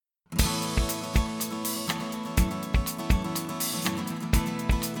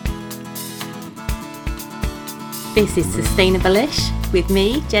This is Sustainable-ish with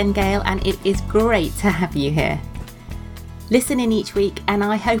me, Jen Gale, and it is great to have you here. Listen in each week and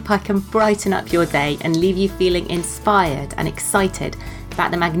I hope I can brighten up your day and leave you feeling inspired and excited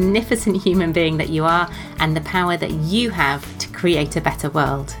about the magnificent human being that you are and the power that you have to create a better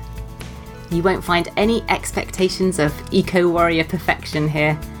world. You won't find any expectations of eco-warrior perfection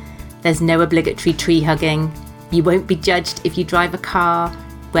here. There's no obligatory tree hugging. You won't be judged if you drive a car,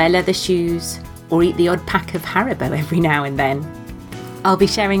 wear leather shoes, or eat the odd pack of Haribo every now and then. I'll be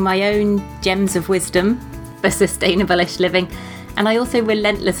sharing my own gems of wisdom for sustainable-ish living, and I also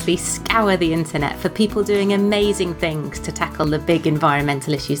relentlessly scour the internet for people doing amazing things to tackle the big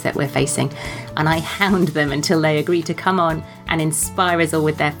environmental issues that we're facing, and I hound them until they agree to come on and inspire us all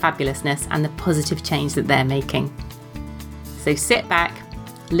with their fabulousness and the positive change that they're making. So sit back,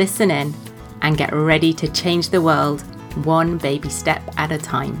 listen in, and get ready to change the world one baby step at a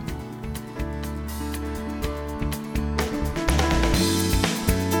time.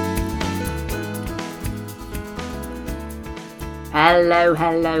 Hello,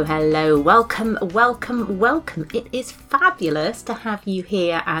 hello, hello. Welcome. It is fabulous to have you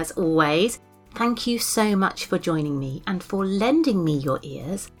here as always. Thank you so much for joining me and for lending me your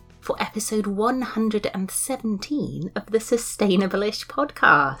ears for episode 117 of the Sustainable-ish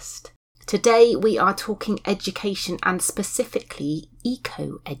podcast. Today we are talking education and specifically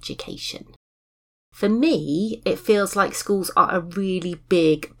eco-education. For me, it feels like schools are a really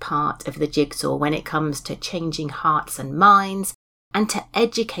big part of the jigsaw when it comes to changing hearts and minds and to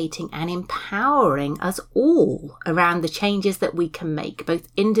educating and empowering us all around the changes that we can make, both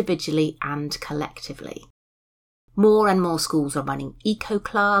individually and collectively. More and more schools are running eco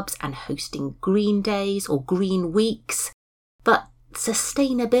clubs and hosting green days or green weeks, but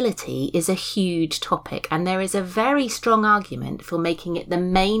sustainability is a huge topic and there is a very strong argument for making it the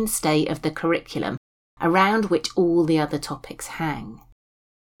mainstay of the curriculum around which all the other topics hang.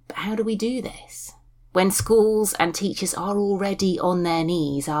 But how do we do this? When schools and teachers are already on their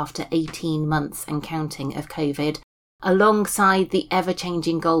knees after 18 months and counting of COVID, alongside the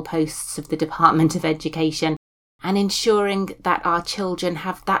ever-changing goalposts of the Department of Education, and ensuring that our children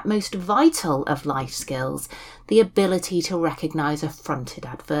have that most vital of life skills, the ability to recognise a fronted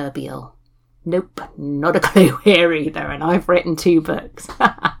adverbial. Nope, not a clue here either, and I've written 2 books.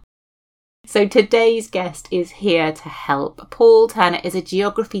 So today's guest is here to help. Paul Turner is a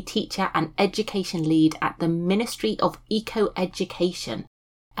geography teacher and education lead at the Ministry of Eco-Education,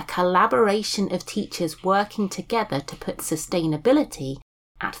 a collaboration of teachers working together to put sustainability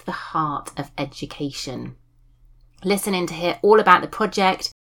at the heart of education. Listen in to hear all about the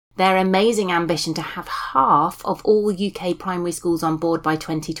project, their amazing ambition to have half of all UK primary schools on board by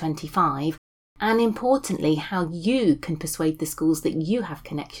 2025, and importantly, how you can persuade the schools that you have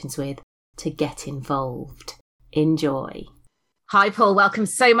connections with to get involved. Enjoy. Hi, Paul. Welcome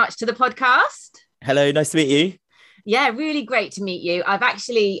so much to the podcast. Hello, nice to meet you. Yeah, really great to meet you. I've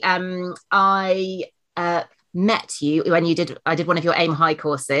actually, I met you when I did one of your Aim High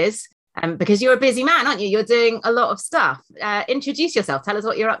courses because you're a busy man, aren't you? You're doing a lot of stuff. Introduce yourself. Tell us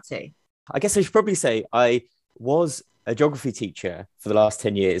what you're up to. I guess I should probably say I was a geography teacher for the last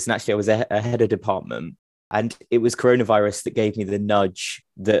 10 years. And actually I was a head of department. And it was coronavirus that gave me the nudge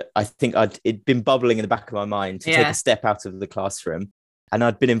that I think it'd been bubbling in the back of my mind to take a step out of the classroom. And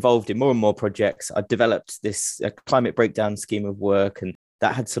I'd been involved in more and more projects. I'd developed this climate breakdown scheme of work, and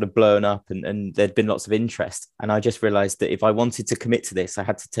that had sort of blown up and there'd been lots of interest. And I just realized that if I wanted to commit to this, I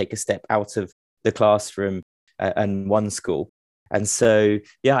had to take a step out of the classroom and one school. And so,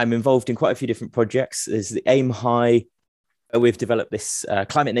 I'm involved in quite a few different projects. There's the Aim High. We've developed this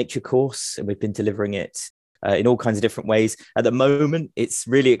climate nature course and we've been delivering it in all kinds of different ways. At the moment, it's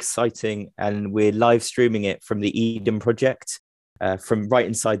really exciting and we're live streaming it from the Eden Project, from right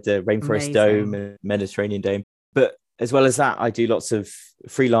inside the Rainforest Dome and Mediterranean Dome. But as well as that, I do lots of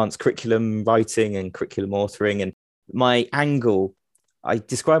freelance curriculum writing and curriculum authoring. And my angle, I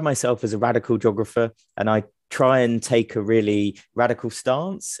describe myself as a radical geographer, and I try and take a really radical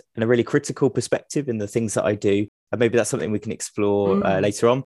stance and a really critical perspective in the things that I do. And maybe that's something we can explore later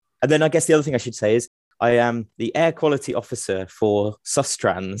on. And then I guess the other thing I should say is I am the air quality officer for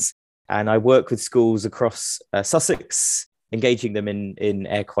Sustrans, and I work with schools across Sussex, engaging them in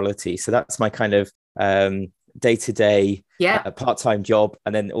air quality. So that's my kind of day-to-day part-time job,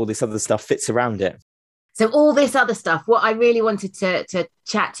 and then all this other stuff fits around it. So all this other stuff, what I really wanted to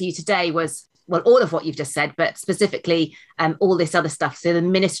chat to you today was, well, all of what you've just said, but specifically all this other stuff. So the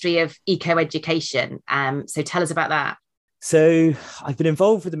Ministry of Eco-Education. So tell us about that. So I've been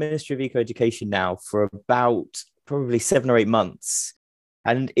involved with the Ministry of Eco-Education now for about probably 7 or 8 months.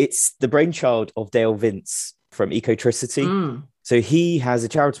 And it's the brainchild of Dale Vince, from Ecotricity. So he has a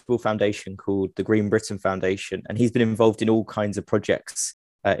charitable foundation called the Green Britain Foundation, and he's been involved in all kinds of projects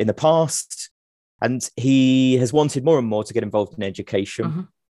in the past. And he has wanted more and more to get involved in education.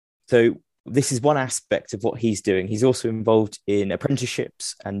 So this is one aspect of what he's doing. He's also involved in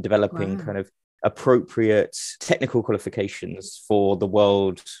apprenticeships and developing kind of appropriate technical qualifications for the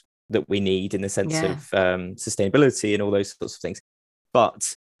world that we need in the sense of sustainability and all those sorts of things.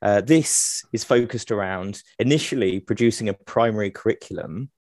 But this is focused around initially producing a primary curriculum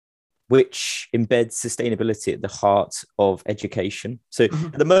which embeds sustainability at the heart of education. So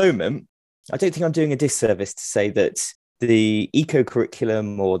at the moment, I don't think I'm doing a disservice to say that the eco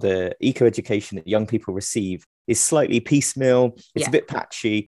curriculum or the eco education that young people receive is slightly piecemeal. It's a bit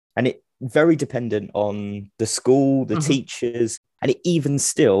patchy, and it's very dependent on the school, the teachers, and even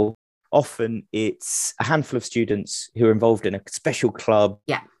still, often it's a handful of students who are involved in a special club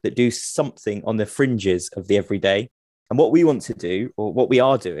that do something on the fringes of the everyday. And what we want to do, or what we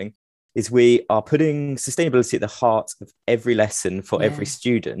are doing, is we are putting sustainability at the heart of every lesson for every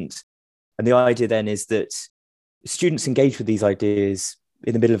student. And the idea then is that students engage with these ideas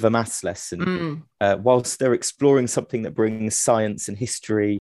in the middle of a maths lesson, whilst they're exploring something that brings science and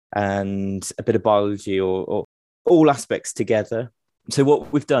history and a bit of biology or all aspects together. So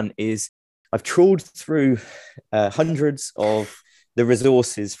what we've done is I've trawled through hundreds of the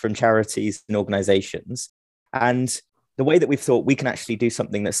resources from charities and organizations. And the way that we've thought we can actually do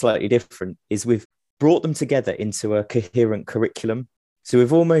something that's slightly different is we've brought them together into a coherent curriculum. So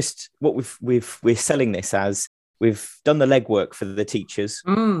we've almost, we're selling this as we've done the legwork for the teachers,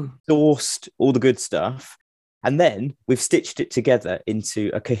 sourced all the good stuff, and then we've stitched it together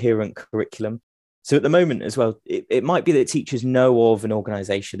into a coherent curriculum. So at the moment as well, it might be that teachers know of an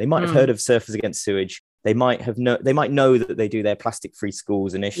organization. They might have heard of Surfers Against Sewage. They might know that they do their Plastic Free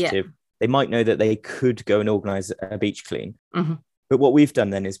Schools initiative. They might know that they could go and organize a beach clean. But what we've done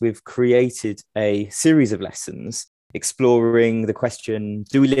then is we've created a series of lessons exploring the question,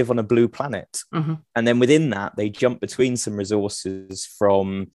 do we live on a blue planet? And then within that, they jump between some resources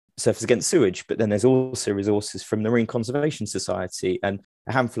from Surfers Against Sewage, but then there's also resources from the Marine Conservation Society and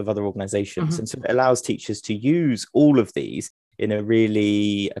a handful of other organizations. And so it allows teachers to use all of these in a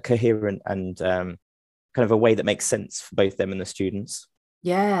really coherent and kind of a way that makes sense for both them and the students.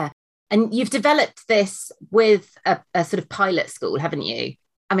 Yeah. And you've developed this with a sort of pilot school, haven't you?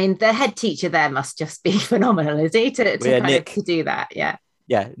 I mean, the head teacher there must just be phenomenal, is he, to do that?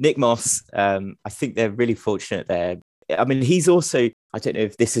 Yeah, Nick Moss. I think they're really fortunate there. I mean, he's also, I don't know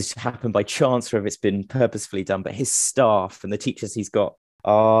if this has happened by chance or if it's been purposefully done, but his staff and the teachers he's got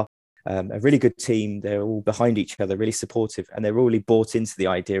are a really good team. They're all behind each other, really supportive, and they're really bought into the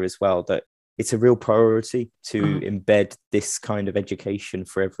idea as well that it's a real priority to embed this kind of education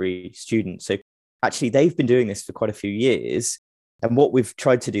for every student. So actually, they've been doing this for quite a few years. And what we've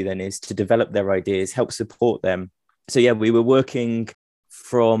tried to do then is to develop their ideas, help support them. So yeah, we were working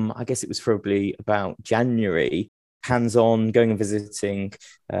from, I guess it was probably about January, hands-on, going and visiting,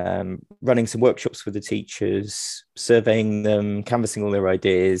 running some workshops with the teachers, surveying them, canvassing all their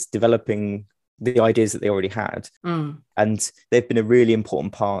ideas, developing the ideas that they already had. And they've been a really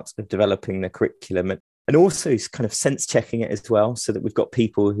important part of developing the curriculum and also kind of sense checking it as well, so that we've got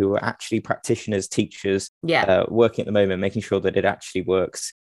people who are actually practitioners, teachers, working at the moment, making sure that it actually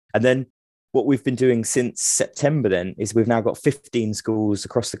works. And then what we've been doing since September then is we've now got 15 schools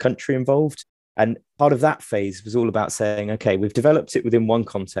across the country involved. And part of that phase was all about saying, okay, we've developed it within one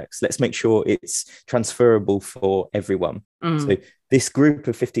context. Let's make sure it's transferable for everyone. So this group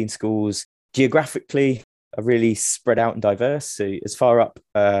of 15 schools geographically are really spread out and diverse. So as far up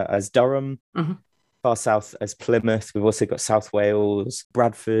as Durham, far south as Plymouth. We've also got South Wales,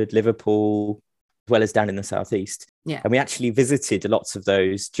 Bradford, Liverpool, as well as down in the southeast. And we actually visited lots of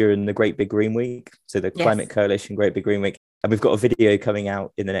those during the Great Big Green Week. So the Climate Coalition Great Big Green Week. And we've got a video coming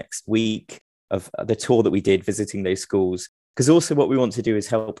out in the next week of the tour that we did visiting those schools. Because also what we want to do is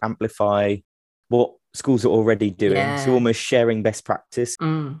help amplify what schools are already doing. So almost sharing best practice.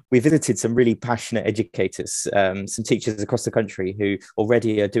 We visited some really passionate educators, some teachers across the country who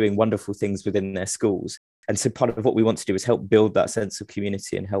already are doing wonderful things within their schools. And so part of what we want to do is help build that sense of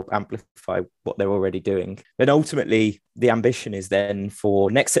community and help amplify what they're already doing. And ultimately, the ambition is then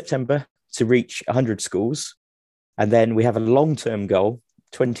for next September to reach 100 schools. And then we have a long-term goal,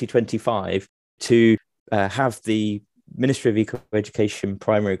 2025, to have the Ministry of Eco-Education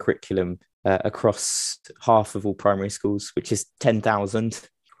primary curriculum across half of all primary schools, which is 10,000.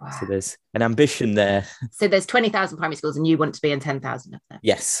 Wow. So there's an ambition there. So there's 20,000 primary schools and you want to be in 10,000 of them?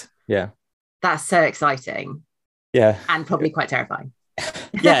 Yes. Yeah. That's so exciting. Yeah. And probably quite terrifying.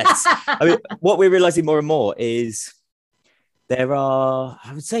 Yes. I mean, what we're realizing more and more is there are,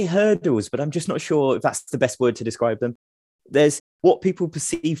 I would say, hurdles, but I'm just not sure if that's the best word to describe them. There's what people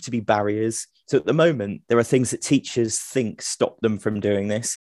perceive to be barriers. So at the moment, there are things that teachers think stop them from doing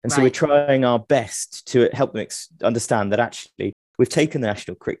this. And so we're trying our best to help them understand that actually we've taken the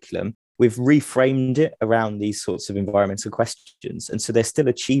national curriculum, we've reframed it around these sorts of environmental questions. And so they're still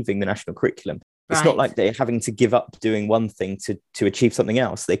achieving the national curriculum. It's not like they're having to give up doing one thing to achieve something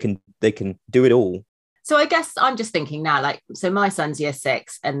else. They can do it all. So I guess I'm just thinking now, like, so my son's year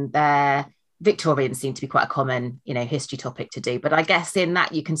 6 and their Victorians seem to be quite a common, history topic to do. But I guess in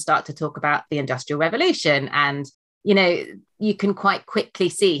that you can start to talk about the Industrial Revolution and, you can quite quickly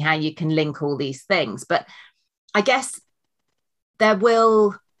see how you can link all these things. But I guess there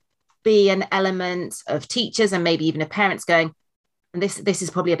will be an element of teachers and maybe even of parents going, and this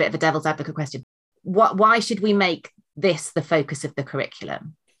is probably a bit of a devil's advocate question. Why should we make this the focus of the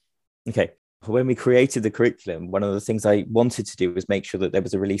curriculum? Okay. When we created the curriculum, one of the things I wanted to do was make sure that there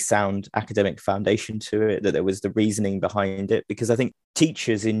was a really sound academic foundation to it, that there was the reasoning behind it, because I think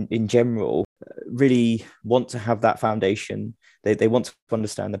teachers in general really want to have that foundation. They want to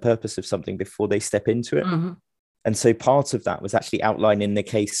understand the purpose of something before they step into it. Mm-hmm. And so part of that was actually outlining the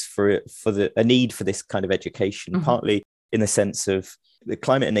case for a need for this kind of education, Mm-hmm. partly in the sense of the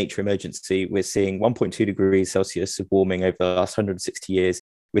climate and nature emergency. We're seeing 1.2 degrees Celsius of warming over the last 160 years.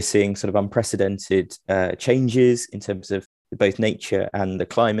 We're seeing sort of unprecedented changes in terms of both nature and the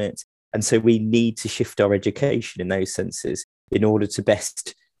climate. And so we need to shift our education in those senses in order to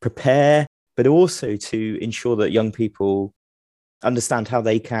best prepare, but also to ensure that young people understand how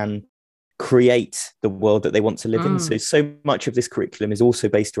they can create the world that they want to live in. So much of this curriculum is also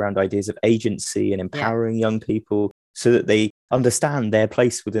based around ideas of agency and empowering young people so that they understand their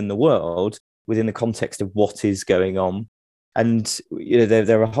place within the world, within the context of what is going on. And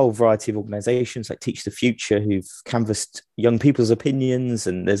there are a whole variety of organizations like Teach the Future who've canvassed young people's opinions,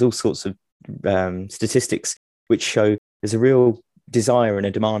 and there's all sorts of statistics which show there's a real desire and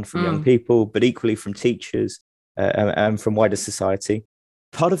a demand from young people, but equally from teachers and from wider society.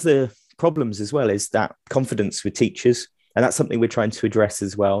 Part of the problems as well is that confidence with teachers, and that's something we're trying to address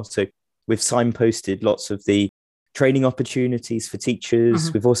as well. So we've signposted lots of the training opportunities for teachers.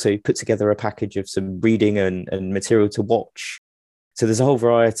 Mm-hmm. We've also put together a package of some reading and material to watch. So there's a whole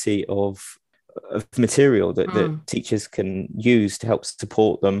variety of material that teachers can use to help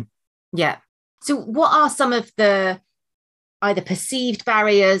support them. Yeah. So what are some of the either perceived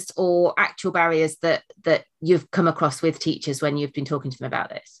barriers or actual barriers that you've come across with teachers when you've been talking to them about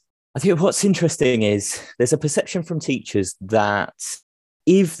this? I think what's interesting is there's a perception from teachers that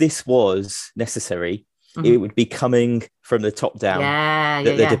if this was necessary, it would be coming from the top down.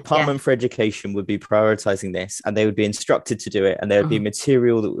 The Department for Education would be prioritizing this, and they would be instructed to do it, and there would be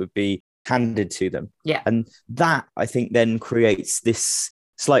material that would be handed to them. Yeah. And that, I think, then creates this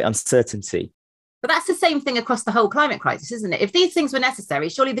slight uncertainty. But that's the same thing across the whole climate crisis, isn't it? If these things were necessary,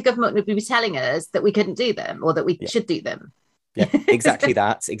 surely the government would be telling us that we couldn't do them or that we should do them. Yeah, exactly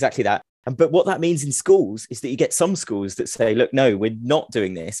that. But what that means in schools is that you get some schools that say, look, no, we're not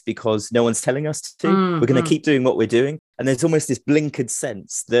doing this because no one's telling us to. We're going to keep doing what we're doing. And there's almost this blinkered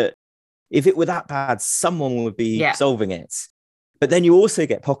sense that if it were that bad, someone would be solving it. But then you also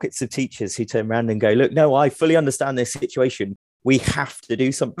get pockets of teachers who turn around and go, look, no, I fully understand this situation. We have to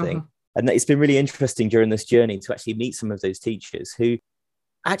do something. And it's been really interesting during this journey to actually meet some of those teachers who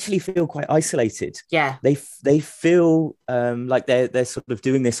actually feel quite isolated. Yeah. They feel like they're sort of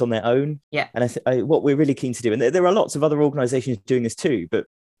doing this on their own. Yeah. And what we're really keen to do, and there are lots of other organizations doing this too, but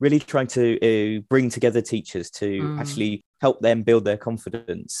really trying to bring together teachers to actually help them build their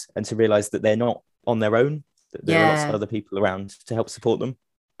confidence and to realize that they're not on their own, that there are lots of other people around to help support them.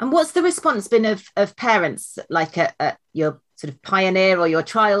 And what's the response been of parents, like at your sort of pioneer or your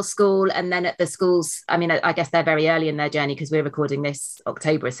trial school, and then at the schools? I mean, I guess they're very early in their journey because we're recording this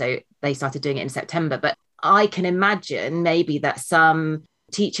October, so they started doing it in September. But I can imagine maybe that some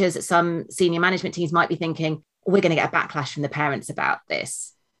teachers, some senior management teams might be thinking, we're going to get a backlash from the parents about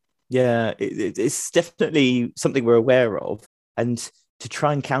this. Yeah, it's definitely something we're aware of. And to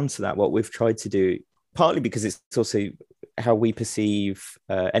try and counter that, what we've tried to do, partly because it's also how we perceive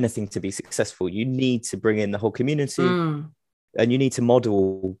anything to be successful, you need to bring in the whole community and you need to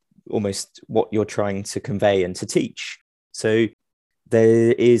model almost what you're trying to convey and to teach. So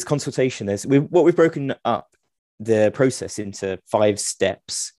there is consultation. We've broken up the process into 5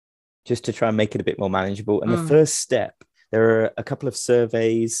 steps just to try and make it a bit more manageable. And the first step, there are a couple of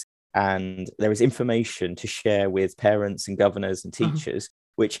surveys and there is information to share with parents and governors and teachers,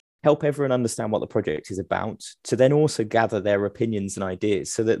 which help everyone understand what the project is about, to then also gather their opinions and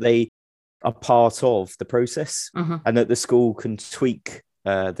ideas so that they are part of the process, and that the school can tweak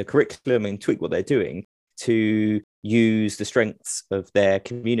the curriculum and tweak what they're doing to use the strengths of their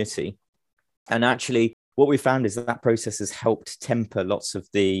community. And actually, what we found is that that process has helped temper lots of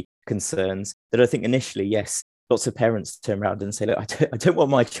the concerns that I think initially, yes, lots of parents turn around and say, look, I don't want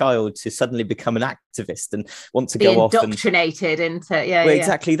my child to suddenly become an activist and want to go off and indoctrinated into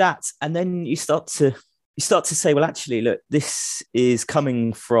exactly that. And then you start to say, well, actually, look, this is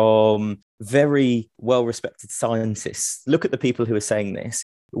coming from very well-respected scientists. Look at the people who are saying this.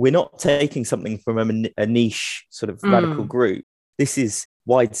 We're not taking something from a niche sort of radical group. This is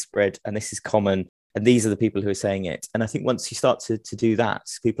widespread and this is common. And these are the people who are saying it. And I think once you start to do that,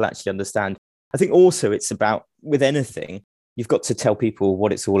 people actually understand. I think also it's about, with anything, you've got to tell people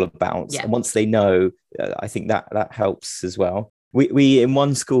what it's all about. Yeah. And once they know, I think that helps as well. We in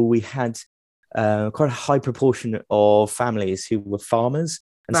one school, we had quite a high proportion of families who were farmers.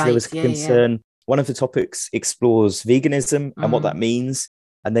 And so there was concern. Yeah. One of the topics explores veganism and what that means.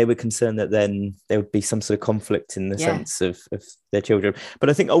 And they were concerned that then there would be some sort of conflict in the sense of their children. But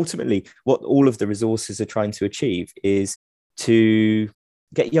I think ultimately what all of the resources are trying to achieve is to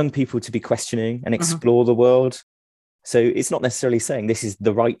get young people to be questioning and explore the world. So it's not necessarily saying this is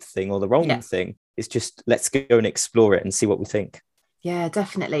the right thing or the wrong thing. It's just, let's go and explore it and see what we think. Yeah,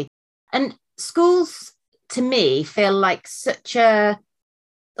 definitely. And schools, to me, feel like such a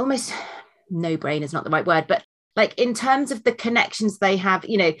almost no-brainer is not the right word, but like in terms of the connections they have,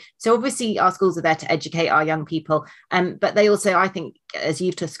 so obviously our schools are there to educate our young people, but they also, I think, as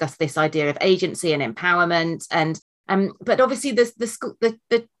you've discussed, this idea of agency and empowerment, and but obviously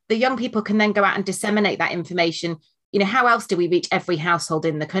the young people can then go out and disseminate that information. How else do we reach every household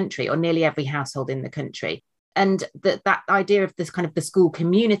in the country, or nearly every household in the country? And that idea of this kind of the school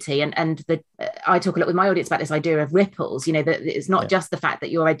community, and I talk a lot with my audience about this idea of ripples. That it's not just the fact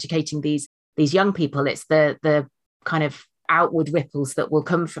that you're educating these young people, it's the kind of outward ripples that will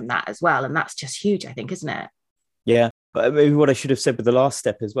come from that as well. And that's just huge, I think, isn't it? Yeah. But maybe what I should have said with the last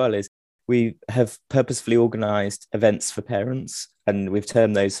step as well is we have purposefully organised events for parents, and we've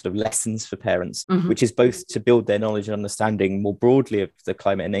termed those sort of lessons for parents, which is both to build their knowledge and understanding more broadly of the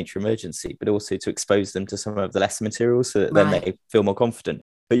climate and nature emergency, but also to expose them to some of the lesson materials so that then they feel more confident.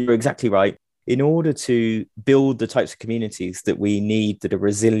 But you're exactly right. In order to build the types of communities that we need that are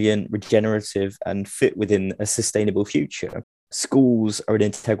resilient, regenerative, and fit within a sustainable future, schools are an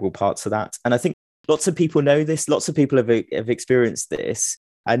integral part of that. And I think lots of people know this, lots of people have experienced this,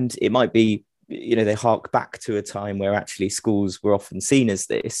 and it might be, they hark back to a time where actually schools were often seen as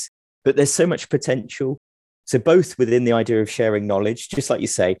this, but there's so much potential. So both within the idea of sharing knowledge, just like you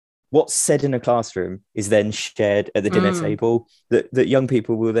say, what's said in a classroom is then shared at the dinner table, that young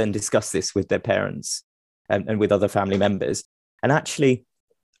people will then discuss this with their parents and with other family members. And actually,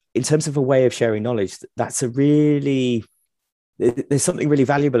 in terms of a way of sharing knowledge, there's something really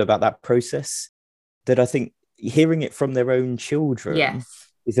valuable about that process, that I think hearing it from their own children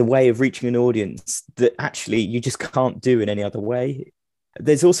is a way of reaching an audience that actually you just can't do in any other way.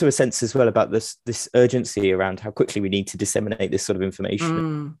 There's also a sense as well about this urgency around how quickly we need to disseminate this sort of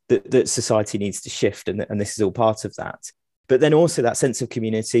information, that society needs to shift, and this is all part of that. But then also that sense of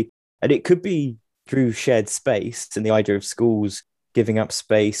community, and it could be through shared space and the idea of schools giving up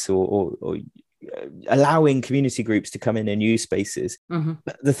space or allowing community groups to come in and use spaces.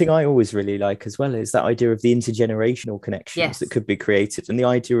 But the thing I always really like as well is that idea of the intergenerational connections that could be created, and the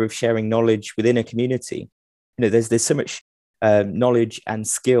idea of sharing knowledge within a community. There's so much knowledge and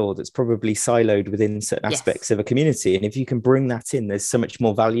skill that's probably siloed within certain aspects of a community, and if you can bring that in, there's so much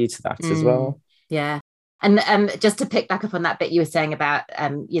more value to that as well. And just to pick back up on that bit you were saying about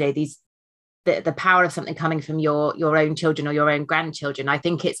these the power of something coming from your own children or your own grandchildren, I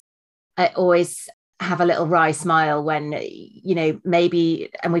think I always have a little wry smile when maybe,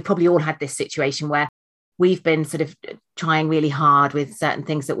 and we've probably all had this situation where we've been sort of trying really hard with certain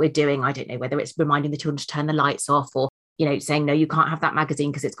things that we're doing. I don't know whether it's reminding the children to turn the lights off, or saying, no, you can't have that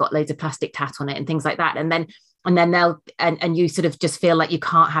magazine because it's got loads of plastic tat on it and things like that. And then they'll, and you sort of just feel like you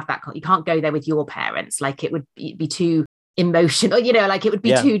can't have that. You can't go there with your parents. Like it would be too emotional, like it would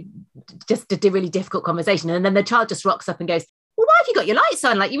be too, just a really difficult conversation. And then the child just rocks up and goes, well, why have you got your lights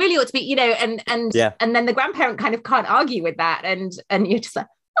on? Like you really ought to be, and then the grandparent kind of can't argue with that. And you're just like,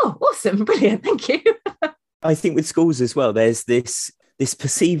 oh, awesome. Brilliant. Thank you. I think with schools as well, there's this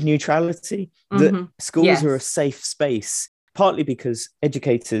perceived neutrality, that schools are a safe space, partly because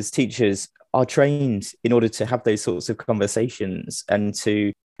educators, teachers are trained in order to have those sorts of conversations and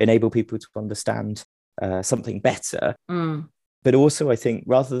to enable people to understand something better. But also, I think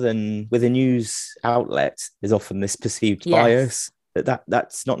rather than with a news outlet, there's often this perceived Yes. bias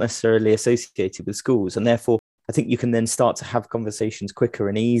that's not necessarily associated with schools. And therefore, I think you can then start to have conversations quicker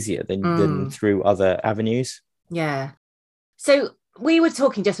and easier than through other avenues. Yeah. So we were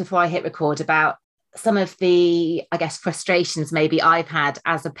talking just before I hit record about some of the, I guess, frustrations maybe I've had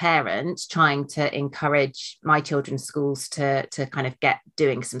as a parent trying to encourage my children's schools to kind of get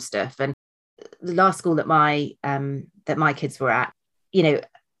doing some stuff. And the last school that my kids were at, you know,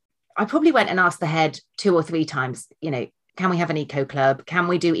 I probably went and asked the head 2 or 3 times, you know, can we have an eco club? Can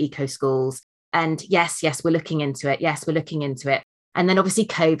we do eco schools? And yes, we're looking into it. Yes, we're looking into it. And then obviously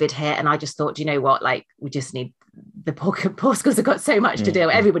COVID hit, and I just thought, you know what, like we just need, the poor schools have got so much to deal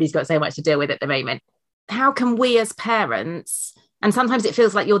with. Everybody's got so much to deal with at the moment. How can we as parents, and sometimes it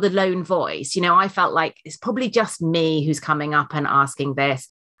feels like you're the lone voice, you know, I felt like it's probably just me who's coming up and asking this,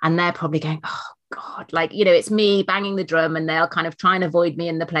 and they're probably going, oh God, like, you know, it's me banging the drum, and they'll kind of try and avoid me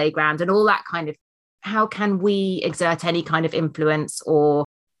in the playground and all that kind of, how can we exert any kind of influence or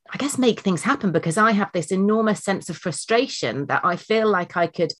I guess make things happen? Because I have this enormous sense of frustration that I feel like I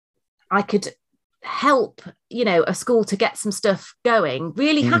could help, you know, a school to get some stuff going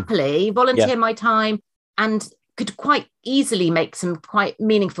really happily, volunteer my time, and could quite easily make some quite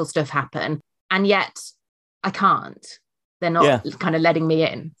meaningful stuff happen. And yet I can't. They're not kind of letting me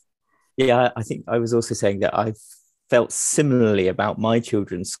in. Yeah, I think I was also saying that I've felt similarly about my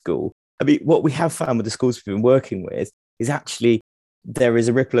children's school. I mean, what we have found with the schools we've been working with is actually there is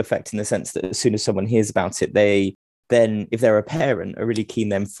a ripple effect in the sense that as soon as someone hears about it, they then, if they're a parent, are really keen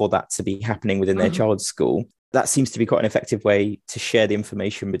then for that to be happening within their child's school. That seems to be quite an effective way to share the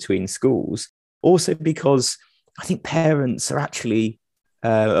information between schools. Also because I think parents are actually,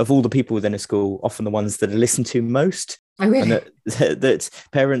 of all the people within a school, often the ones that are listened to most. Oh, really? And that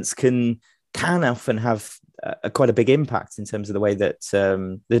parents can often have quite a big impact in terms of the way that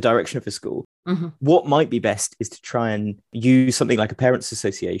the direction of a school. What might be best is to try and use something like a parents'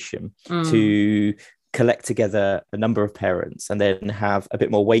 association to collect together a number of parents and then have a bit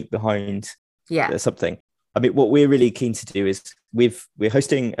more weight behind something. I mean, what we're really keen to do is we're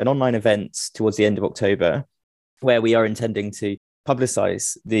hosting an online event towards the end of October where we are intending to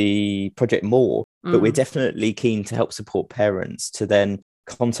publicize the project more, but we're definitely keen to help support parents to then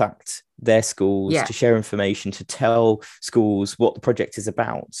contact their schools, to share information, to tell schools what the project is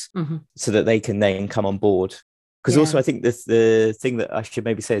about so that they can then come on board. Because also I think the thing that I should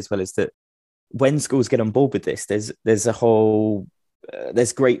maybe say as well is that when schools get on board with this, there's a whole,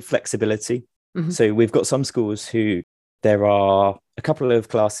 there's great flexibility. So we've got some schools who there are a couple of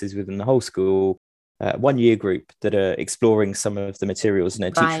classes within the whole school, one year group that are exploring some of the materials and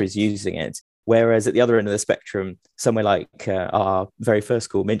their teacher is using it. Whereas at the other end of the spectrum, somewhere like our very first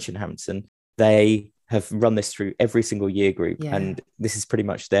school, Minchinhampton, they have run this through every single year group. And this is pretty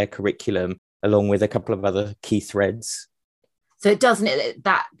much their curriculum, along with a couple of other key threads. So it doesn't,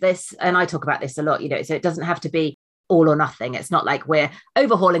 and I talk about this a lot, you know, so it doesn't have to be all or nothing. It's not like we're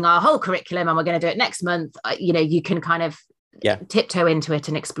overhauling our whole curriculum and we're going to do it next month. You know, you can kind of tiptoe into it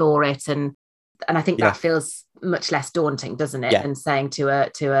and explore it. And I think that feels much less daunting, doesn't it? And saying to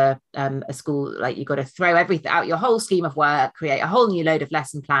a school, like, you've got to throw everything out, your whole scheme of work, create a whole new load of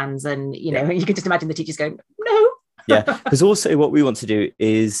lesson plans. And, you know, you can just imagine the teachers going, no. Because also what we want to do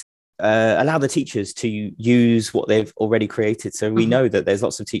is allow the teachers to use what they've already created. So we know that there's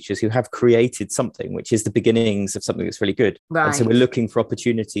lots of teachers who have created something, which is the beginnings of something that's really good. And so we're looking for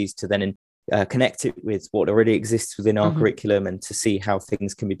opportunities to then connect it with what already exists within our curriculum and to see how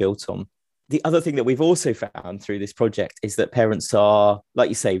things can be built on. The other thing that we've also found through this project is that parents are, like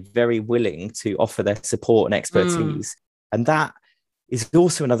you say, very willing to offer their support and expertise. And that is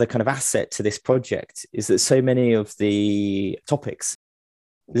also another kind of asset to this project, is that so many of the topics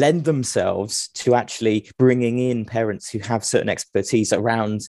lend themselves to actually bringing in parents who have certain expertise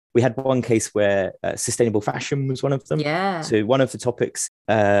around. We had one case where sustainable fashion was one of them. So one of the topics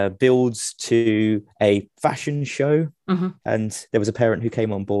builds to a fashion show. And there was a parent who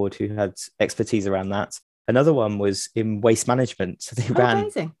came on board who had expertise around that. Another one was in waste management. So they ran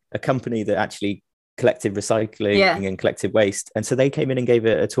a company that actually collected recycling and collected waste. And so they came in and gave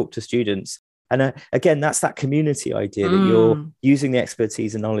a talk to students. And again, that's that community idea that you're using the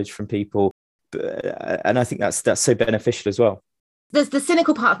expertise and knowledge from people. And I think that's so beneficial as well. There's the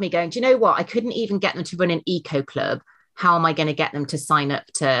cynical part of me going, do you know what? I couldn't even get them to run an eco club. How am I going to get them to sign up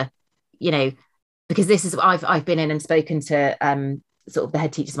to, you know, because this is, I've been in and spoken to sort of the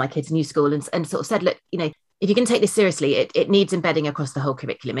head teachers of my kids' new school and sort of said, look, you know, if you can take this seriously, it needs embedding across the whole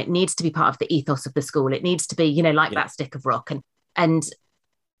curriculum. It needs to be part of the ethos of the school. It needs to be, you know, like that stick of rock. And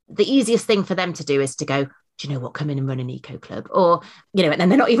the easiest thing for them to do is to go, do do you know what, come in and run an eco club? Or, you know, and then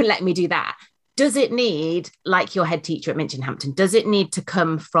they're not even letting me do that. Does it need, like your head teacher at Minchin Hampton, does it need to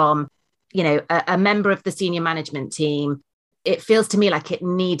come from, you know, a member of the senior management team? It feels to me like it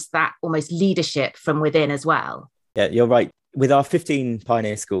needs that almost leadership from within as well. Yeah, you're right. With our 15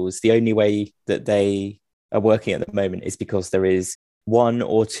 pioneer schools, the only way that they are working at the moment is because there is one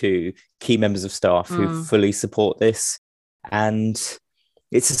or two key members of staff who fully support this. And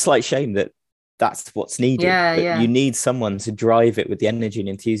it's a slight shame that that's what's needed. Yeah. You need someone to drive it with the energy and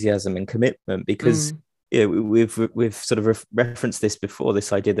enthusiasm and commitment, because you know, we've sort of referenced this before,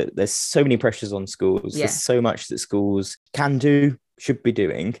 this idea that there's so many pressures on schools. Yeah. There's so much that schools can do, should be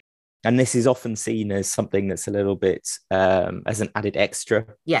doing. And this is often seen as something that's a little bit as an added extra.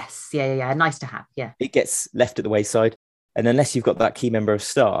 Yes. Yeah. Nice to have. Yeah. It gets left at the wayside. And unless you've got that key member of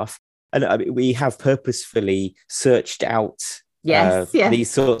staff, and I mean, we have purposefully searched out these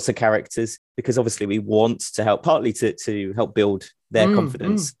sorts of characters, because obviously we want to help, partly to help build their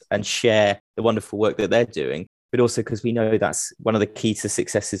confidence and share the wonderful work that they're doing, but also because we know that's one of the key to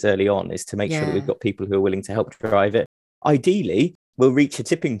successes early on, is to make sure that we've got people who are willing to help drive it. Ideally, we'll reach a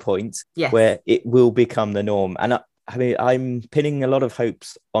tipping point where it will become the norm. And I mean, I'm pinning a lot of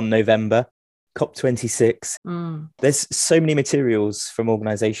hopes on November, COP26. There's so many materials from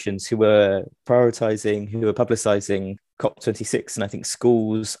organizations who are prioritizing, who are publicizing COP26, and I think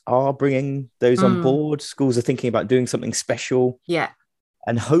schools are bringing those on board. Schools are thinking about doing something special. Yeah.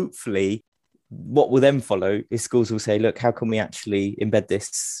 And hopefully what will then follow is schools will say, look, how can we actually embed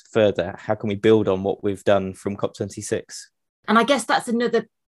this further? How can we build on what we've done from COP26? And I guess that's another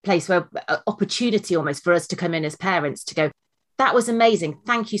place where opportunity almost for us to come in as parents to go, that was amazing.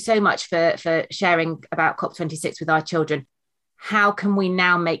 Thank you so much for sharing about COP26 with our children. How can we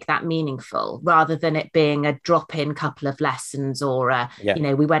now make that meaningful, rather than it being a drop-in couple of lessons or, you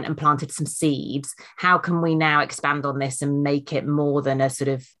know, we went and planted some seeds? How can we now expand on this and make it more than a sort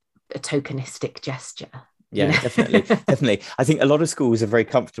of a tokenistic gesture? Yeah, you know? definitely. I think a lot of schools are very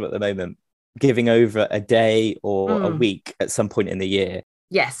comfortable at the moment giving over a day or a week at some point in the year.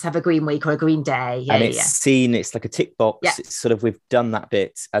 Yes, have a green week or a green day. And it's seen, it's like a tick box. Yeah. It's sort of, we've done that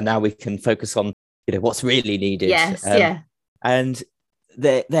bit, and now we can focus on, you know, what's really needed. Yes, And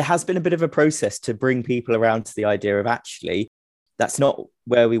there has been a bit of a process to bring people around to the idea of, actually, that's not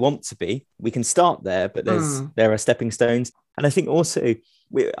where we want to be. We can start there, but there are stepping stones. And I think also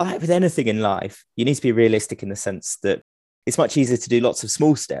with anything in life, you need to be realistic in the sense that it's much easier to do lots of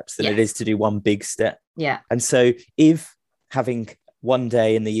small steps than it is to do one big step. Yeah. And so if having one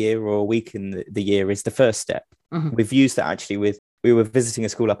day in the year or a week in the year is the first step, we've used that actually we were visiting a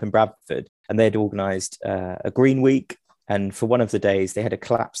school up in Bradford, and they'd organised a green week. And for one of the days, they had a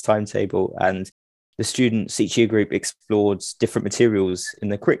collapsed timetable, and the students, each year group, explored different materials in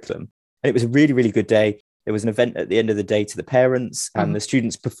the curriculum. And it was a really, really good day. There was an event at the end of the day to the parents, and the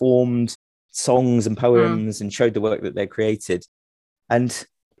students performed songs and poems and showed the work that they created. And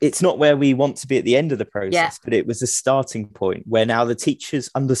it's not where we want to be at the end of the process, but it was a starting point where now the teachers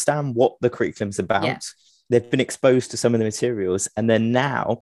understand what the curriculum's about. Yeah. They've been exposed to some of the materials, and then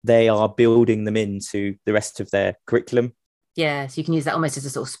now they are building them into the rest of their curriculum. Yeah, so you can use that almost as a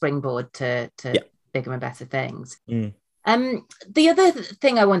sort of springboard to bigger and better things. The other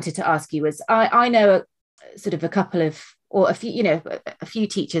thing I wanted to ask you was, I know sort of a couple of, or a few, you know, a few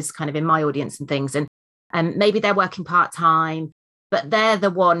teachers kind of in my audience and things, and maybe they're working part-time, but they're the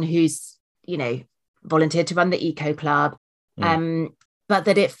one who's, you know, volunteered to run the eco club, but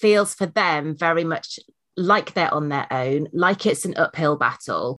that it feels for them very much like they're on their own, like it's an uphill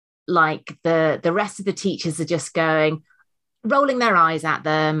battle, like the rest of the teachers are just rolling their eyes at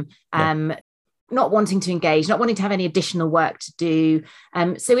them, not wanting to engage, not wanting to have any additional work to do.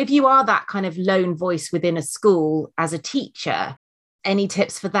 So if you are that kind of lone voice within a school as a teacher, any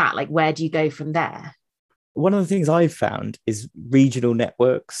tips for that? Like, where do you go from there? One of the things I've found is regional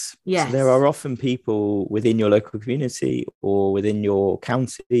networks. Yes. So there are often people within your local community or within your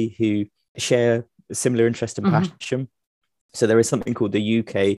county who share a similar interest and passion. So there is something called the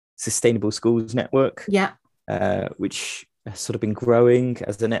UK Sustainable Schools Network, which has sort of been growing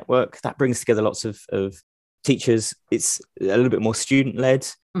as a network that brings together lots of teachers. It's a little bit more student-led.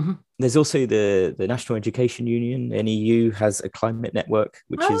 There's also the National Education Union, NEU, has a climate network,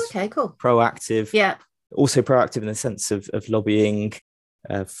 which is proactive. Yeah. Also proactive in the sense of lobbying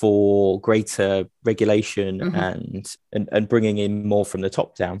for greater regulation and bringing in more from the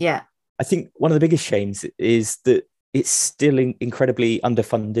top down. Yeah. I think one of the biggest shames is that it's still incredibly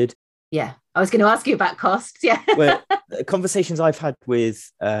underfunded. Yeah. I was going to ask you about costs. Yeah. Well, conversations I've had with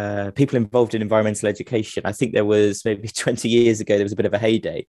people involved in environmental education, I think there was maybe 20 years ago, there was a bit of a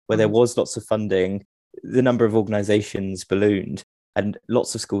heyday where there was lots of funding the number of organizations ballooned, and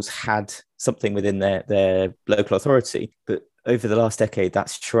lots of schools had something within their local authority. But over the last decade,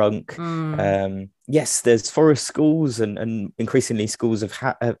 that's shrunk. Yes, there's forest schools, and increasingly schools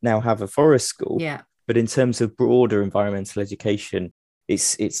now have a forest school. Yeah. But in terms of broader environmental education,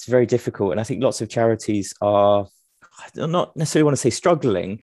 it's very difficult. And I think lots of charities are, I do not necessarily want to say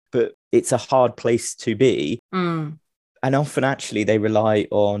struggling, but it's a hard place to be. And often actually they rely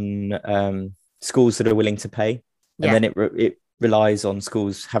on schools that are willing to pay. And then it relies on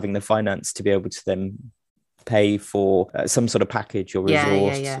schools having the finance to be able to then pay for some sort of package or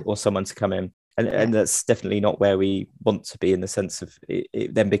resource or someone to come in. And that's definitely not where we want to be, in the sense of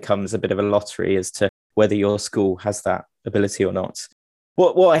it then becomes a bit of a lottery as to whether your school has that ability or not.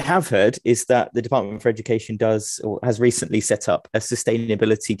 What I have heard is that the Department for Education has recently set up a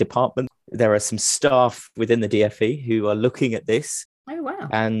sustainability department. There are some staff within the DFE who are looking at this. Oh, wow.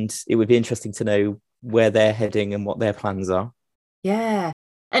 And it would be interesting to know where they're heading and what their plans are. Yeah.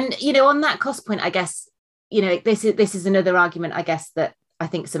 And, on that cost point, I guess, this is another argument, I guess, that I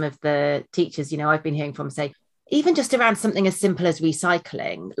think some of the teachers, I've been hearing from say, even just around something as simple as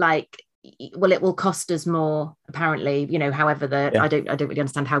recycling, like, well, it will cost us more, apparently, however I don't really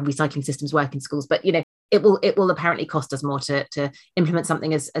understand how recycling systems work in schools, but, it will apparently cost us more to implement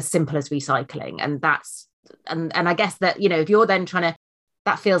something as simple as recycling. And and I guess that, if you're then trying to,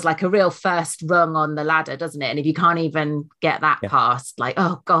 that feels like a real first rung on the ladder, doesn't it? And if you can't even get that past, like,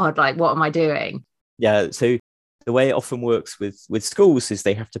 oh God, like, what am I doing? Yeah. So the way it often works with schools is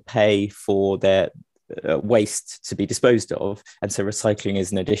they have to pay for their waste to be disposed of. And so recycling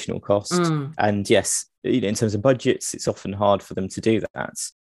is an additional cost. And yes, in terms of budgets, it's often hard for them to do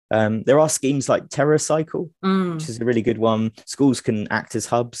that. There are schemes like TerraCycle, which is a really good one. Schools can act as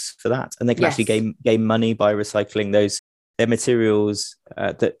hubs for that, and they can actually gain money by recycling their materials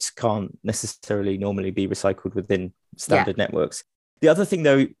that can't necessarily normally be recycled within standard networks. The other thing,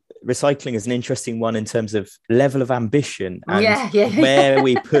 though, recycling is an interesting one in terms of level of ambition and where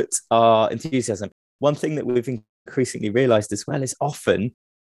we put our enthusiasm. One thing that we've increasingly realized as well is often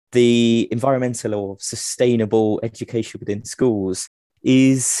the environmental or sustainable education within schools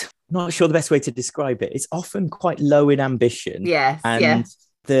is, not sure the best way to describe it. It's often quite low in ambition. And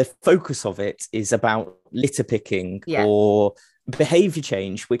the focus of it is about litter picking or behavior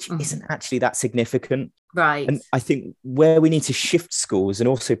change, which isn't actually that significant. Right. And I think where we need to shift schools, and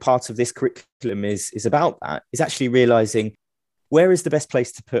also part of this curriculum is about that, is actually realizing where is the best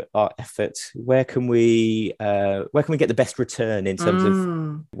place to put our effort? Where can we get the best return in terms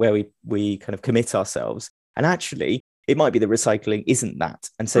of where we kind of commit ourselves? And actually, it might be that recycling isn't that.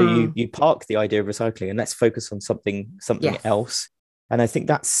 And so you park the idea of recycling and let's focus on something else. And I think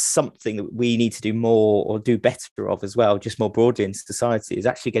that's something that we need to do more or do better of as well, just more broadly in society, is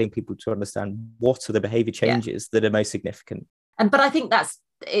actually getting people to understand what are the behavior changes that are most significant. But I think that's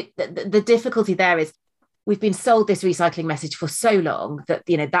it. The difficulty there is we've been sold this recycling message for so long that,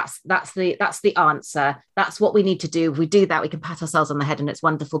 that's the answer. That's what we need to do. If we do that, we can pat ourselves on the head and it's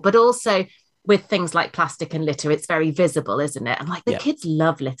wonderful. But also with things like plastic and litter, it's very visible, isn't it? And like the kids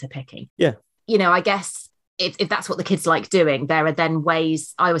love litter picking. Yeah. I guess if that's what the kids like doing, there are then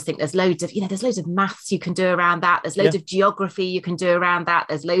ways. I always think there's loads of maths you can do around that. There's loads of geography you can do around that.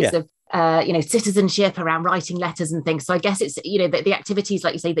 There's loads of citizenship around writing letters and things. So I guess it's the activities,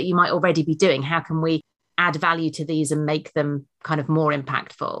 like you say, that you might already be doing. How can we add value to these and make them kind of more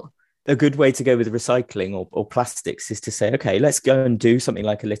impactful? A good way to go with recycling or plastics is to say, okay, let's go and do something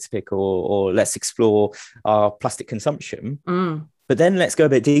like a litter pick or let's explore our plastic consumption. But then let's go a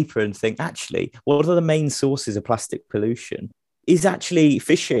bit deeper and think, actually, what are the main sources of plastic pollution? Is actually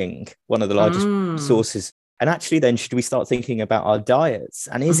fishing one of the largest sources? And actually, then should we start thinking about our diets?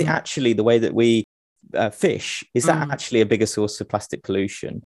 And is it actually the way that we fish? Is that actually a bigger source of plastic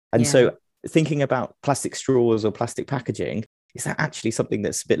pollution? And so thinking about plastic straws or plastic packaging, is that actually something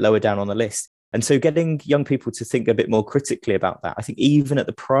that's a bit lower down on the list? And so getting young people to think a bit more critically about that, I think even at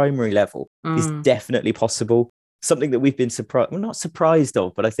the primary level is definitely possible. Something that we've been not surprised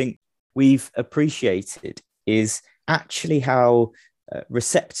of, but I think we've appreciated is actually how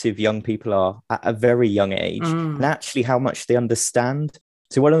receptive young people are at a very young age and actually how much they understand.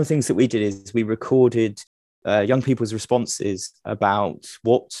 So one of the things that we did is we recorded young people's responses about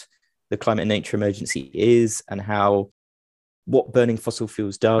what the climate and nature emergency is and what burning fossil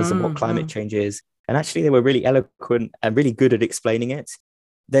fuels does and what climate change is. And actually they were really eloquent and really good at explaining it.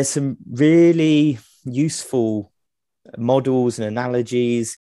 There's some really useful models and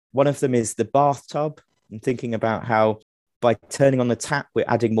analogies. One of them is the bathtub, and thinking about how by turning on the tap, we're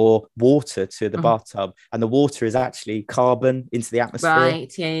adding more water to the bathtub, and the water is actually carbon into the atmosphere.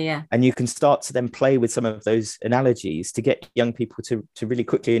 Right. Yeah. And you can start to then play with some of those analogies to get young people to really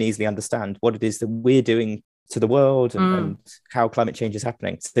quickly and easily understand what it is that we're doing to the world and how climate change is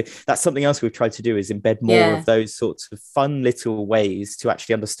happening. So that's something else we've tried to do, is embed more of those sorts of fun little ways to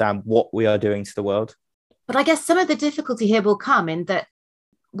actually understand what we are doing to the world. But I guess some of the difficulty here will come in that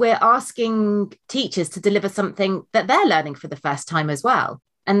we're asking teachers to deliver something that they're learning for the first time as well.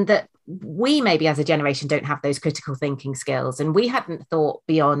 And that we maybe as a generation don't have those critical thinking skills. And we hadn't thought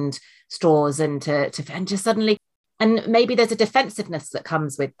beyond straws and just suddenly, and maybe there's a defensiveness that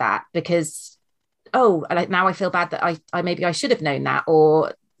comes with that because, now I feel bad that I maybe I should have known that,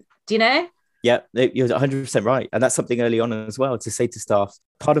 or, do you know? Yeah, you're 100% right. And that's something early on as well, to say to staff,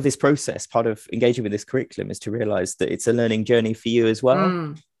 part of this process, part of engaging with this curriculum is to realize that it's a learning journey for you as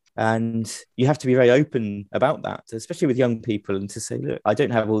well. And you have to be very open about that, especially with young people, and to say, look, I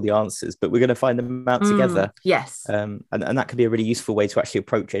don't have all the answers, but we're going to find them out together. Yes. And that can be a really useful way to actually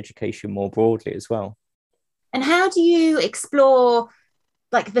approach education more broadly as well. And how do you explore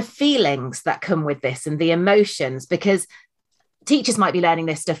like the feelings that come with this and the emotions? Because teachers might be learning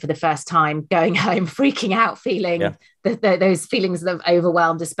this stuff for the first time, going home, freaking out, feeling those feelings of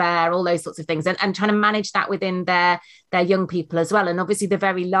overwhelm, despair, all those sorts of things, and trying to manage that within their young people as well. And obviously the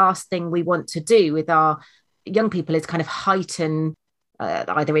very last thing we want to do with our young people is kind of heighten,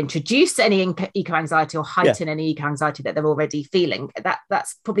 either introduce any eco-anxiety or heighten any eco-anxiety that they're already feeling.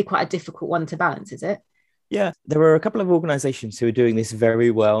 That's probably quite a difficult one to balance, is it? Yeah, there are a couple of organisations who are doing this very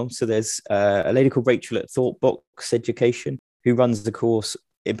well. So there's a lady called Rachel at Thoughtbox Education, who runs the course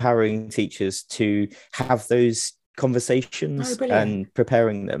empowering teachers to have those conversations and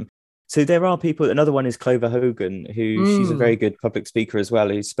preparing them. So there are people, another one is Clover Hogan, who she's a very good public speaker as well,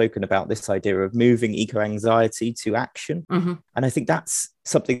 who's spoken about this idea of moving eco-anxiety to action. And I think that's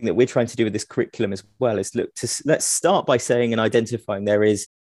something that we're trying to do with this curriculum as well, is let's start by saying and identifying there is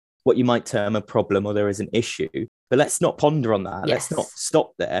what you might term a problem, or there is an issue, but let's not ponder on that. Let's not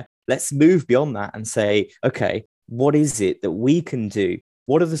stop there. Let's move beyond that and say, okay, what is it that we can do?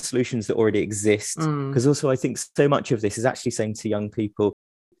 What are the solutions that already exist? Because also I think so much of this is actually saying to young people,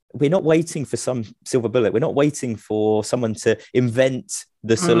 we're not waiting for some silver bullet. We're not waiting for someone to invent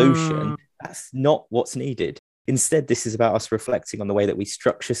the solution. That's not what's needed. Instead, this is about us reflecting on the way that we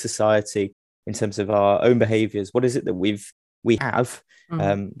structure society in terms of our own behaviors. What is it that we have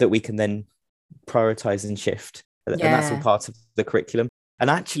that we can then prioritize and shift? And that's all part of the curriculum. And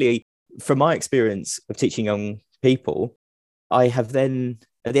actually, from my experience of teaching young people, I have then,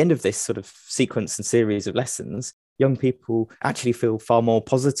 at the end of this sort of sequence and series of lessons, young people actually feel far more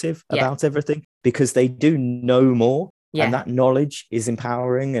positive about everything because they do know more. And that knowledge is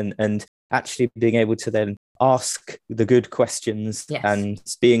empowering, and actually being able to then ask the good questions and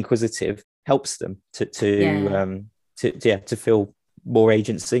be inquisitive helps them to feel more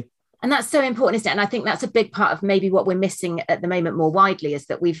agency. And that's so important, isn't it? And I think that's a big part of maybe what we're missing at the moment more widely, is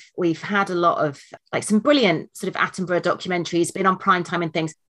that we've had a lot of like some brilliant sort of Attenborough documentaries, been on prime time and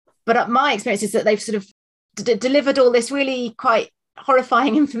things. But my experience is that they've sort of delivered all this really quite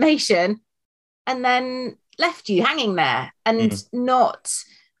horrifying information and then left you hanging there and not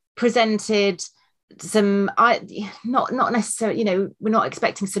presented some, not necessarily, we're not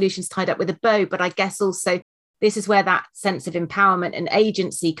expecting solutions tied up with a bow, but I guess also this is where that sense of empowerment and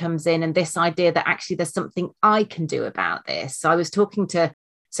agency comes in, and this idea that actually there's something I can do about this. So I was talking to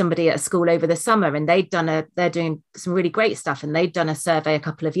somebody at a school over the summer, and they're doing some really great stuff, and they'd done a survey a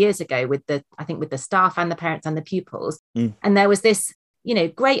couple of years ago with the staff and the parents and the pupils. And there was this,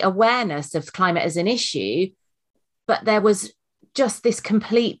 great awareness of climate as an issue, but there was just this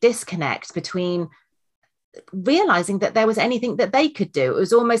complete disconnect between realizing that there was anything that they could do. It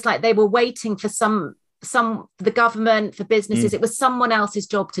was almost like they were waiting for the government, for businesses. It was someone else's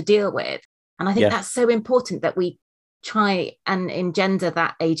job to deal with. And I think that's so important that we try and engender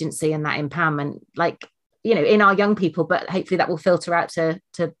that agency and that empowerment, in our young people, but hopefully that will filter out to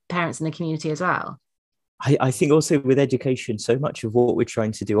parents in the community as well. I think also with education, so much of what we're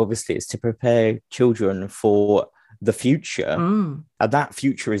trying to do, obviously, is to prepare children for the future. And that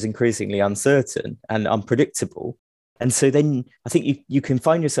future is increasingly uncertain and unpredictable. And so then I think you can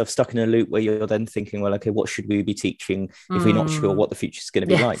find yourself stuck in a loop where you're then thinking, well, okay, what should we be teaching if we're not sure what the future is going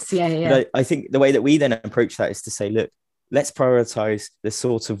to be like? But I think the way that we then approach that is to say, look, let's prioritize the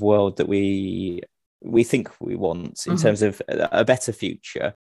sort of world that we think we want in terms of a better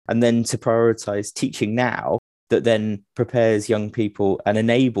future, and then to prioritize teaching now that then prepares young people and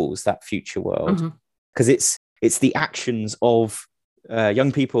enables that future world. Because it's the actions of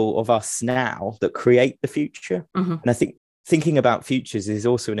young people, of us now, that create the future. And I think thinking about futures is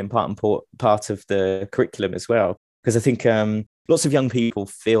also an important part of the curriculum as well. Because I think lots of young people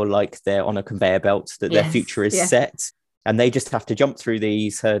feel like they're on a conveyor belt, that their future is set, and they just have to jump through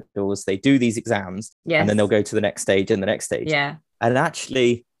these hurdles. They do these exams, and then they'll go to the next stage and the next stage. Yeah. And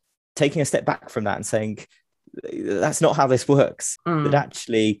actually taking a step back from that and saying, that's not how this works, that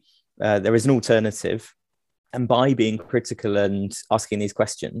actually there is an alternative. And by being critical and asking these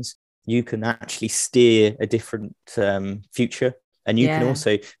questions, you can actually steer a different future. And you can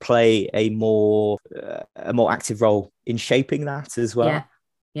also play a more active role in shaping that as well. Yeah.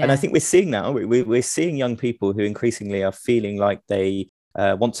 Yeah. And I think we're seeing now, we're seeing young people who increasingly are feeling like they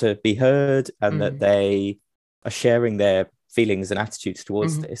want to be heard, and that they are sharing their feelings and attitudes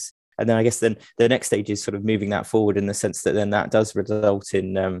towards this. And then I guess then the next stage is sort of moving that forward in the sense that then that does result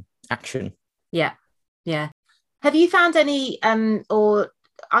in action. Yeah. Yeah. Have you found any or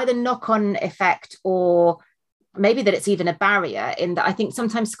either knock-on effect, or maybe that it's even a barrier, in that I think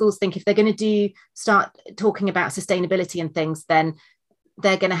sometimes schools think if they're going to start talking about sustainability and things, then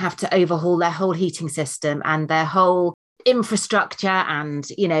they're going to have to overhaul their whole heating system and their whole infrastructure and,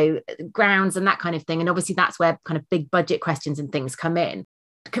 you know, grounds and that kind of thing. And obviously that's where kind of big budget questions and things come in.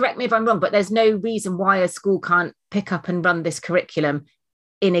 Correct me if I'm wrong, but there's no reason why a school can't pick up and run this curriculum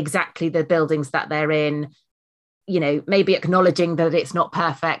in exactly the buildings that they're in, you know, maybe acknowledging that it's not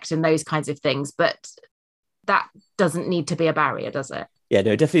perfect and those kinds of things, but that doesn't need to be a barrier, does it? Yeah,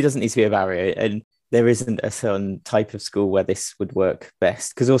 no, it definitely doesn't need to be a barrier. And there isn't a certain type of school where this would work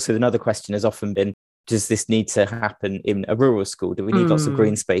best. Because also another question has often been, does this need to happen in a rural school? Do we need lots of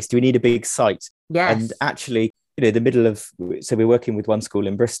green space? Do we need a big site? Yes. And actually, you know, so we're working with one school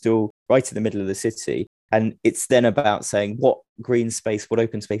in Bristol, right in the middle of the city. And it's then about saying, what green space, what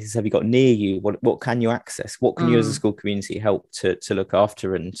open spaces have you got near you? What can you access? What can you as a school community help to look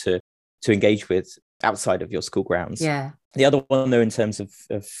after and to engage with outside of your school grounds? Yeah. The other one, though, in terms of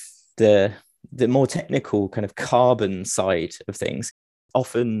the more technical kind of carbon side of things,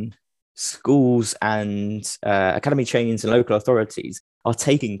 often schools and academy chains and local authorities are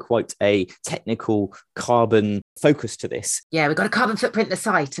taking quite a technical carbon focus to this. Yeah, we've got a carbon footprint the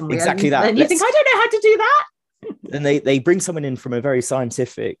site. And exactly that. And you think, I don't know how to do that. And they bring someone in from a very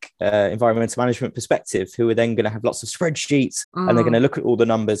scientific environmental management perspective, who are then going to have lots of spreadsheets, and they're going to look at all the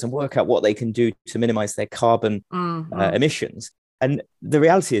numbers and work out what they can do to minimize their carbon emissions. And the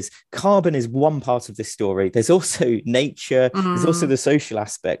reality is, carbon is one part of this story. There's also nature. There's also the social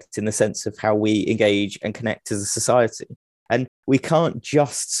aspect, in the sense of how we engage and connect as a society. And we can't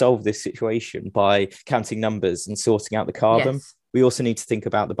just solve this situation by counting numbers and sorting out the carbon. Yes. We also need to think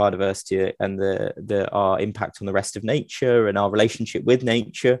about the biodiversity and our impact on the rest of nature and our relationship with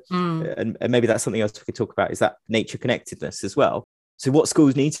nature. And maybe that's something else we could talk about, is that nature connectedness as well. So what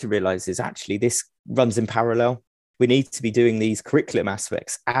schools need to realize is actually this runs in parallel. We need to be doing these curriculum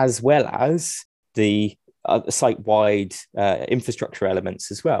aspects as well as the site-wide infrastructure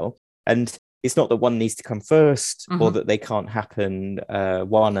elements as well. And it's not that one needs to come first or that they can't happen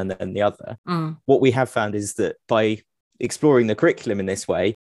one and then the other. What we have found is that by exploring the curriculum in this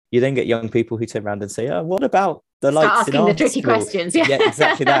way, you then get young people who turn around and say, oh, what about the lights in our asking the tricky school? questions. Yeah,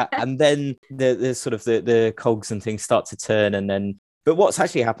 exactly that. And then the sort of the cogs and things start to turn. And then, but what's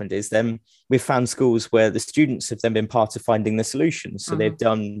actually happened is then we've found schools where the students have then been part of finding the solutions. So they've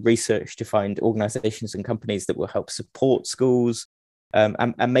done research to find organizations and companies that will help support schools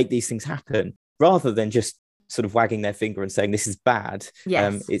and make these things happen, rather than just sort of wagging their finger and saying this is bad.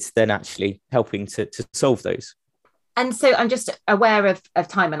 Yes. It's then actually helping to solve those. And so I'm just aware of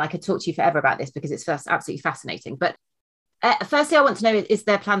time, and I could talk to you forever about this because it's absolutely fascinating. But firstly, I want to know, is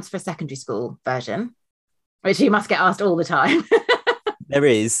there plans for a secondary school version, which you must get asked all the time? There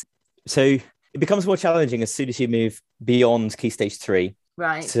is. So it becomes more challenging as soon as you move beyond Key Stage 3.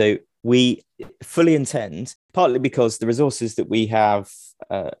 Right. So we fully intend, partly because the resources that we have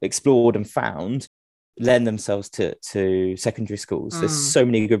explored and found lend themselves to secondary schools. There's so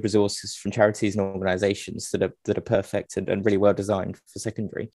many good resources from charities and organizations that are perfect and really well designed for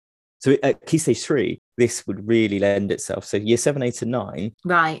secondary. So at Key Stage 3, this would really lend itself. So year 7, 8 and 9,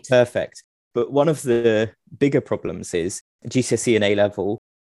 right, perfect. But one of the bigger problems is GCSE and A-level,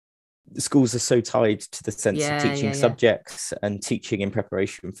 the schools are so tied to the sense of teaching subjects and teaching in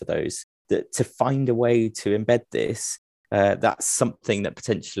preparation for those, that to find a way to embed this, that's something that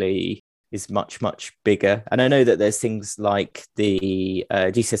potentially is much, much bigger. And I know that there's things like the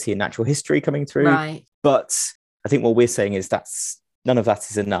GCSE in natural history coming through, right, but I think what we're saying is none of that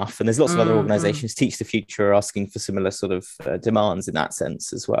is enough. And there's lots of other organizations, Teach the Future, are asking for similar sort of demands in that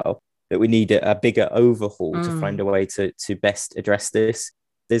sense as well, that we need a bigger overhaul to find a way to best address this.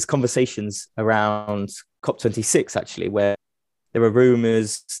 There's conversations around COP26, actually, where there are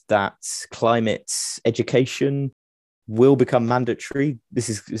rumours that climate education will become mandatory. This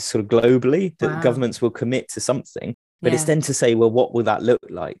is sort of globally, that governments will commit to something. But it's then to say, well, what will that look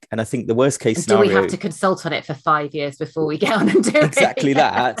like? And I think the worst case scenario... Do we have to consult on it for 5 years before we get on and do exactly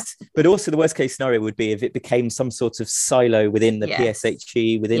that. But also the worst case scenario would be if it became some sort of silo within the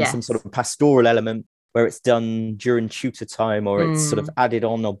PSHE, within some sort of pastoral element where it's done during tutor time, or it's sort of added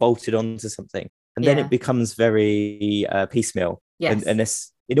on or bolted onto something. And then it becomes very piecemeal. Yes. And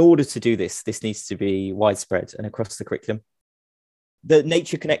this, in order to do this needs to be widespread and across the curriculum. The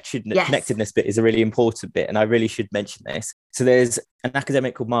nature connectedness bit is a really important bit, and I really should mention this. So there's an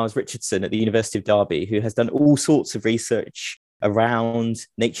academic called Miles Richardson at the University of Derby who has done all sorts of research around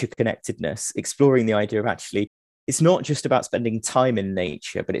nature connectedness, exploring the idea of actually, it's not just about spending time in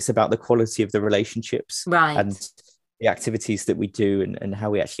nature, but it's about the quality of the relationships and the activities that we do, and how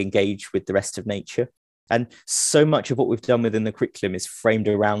we actually engage with the rest of nature. And so much of what we've done within the curriculum is framed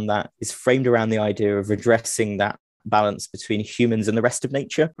around that, is framed around the idea of addressing that balance between humans and the rest of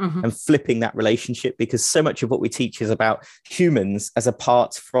nature, and flipping that relationship, because so much of what we teach is about humans as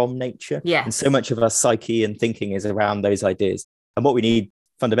apart from nature. And so much of our psyche and thinking is around those ideas. And what we need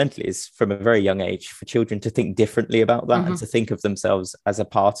fundamentally is, from a very young age, for children to think differently about that and to think of themselves as a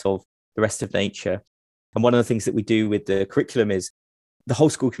part of the rest of nature. And one of the things that we do with the curriculum is the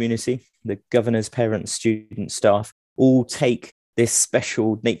whole school community, the governors, parents, students, staff, all take this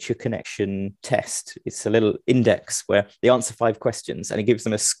special nature connection test. It's a little index where they answer 5 questions, and it gives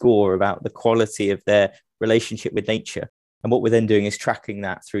them a score about the quality of their relationship with nature. And what we're then doing is tracking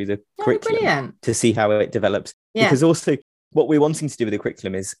that through the curriculum to see how it develops. Because also what we're wanting to do with the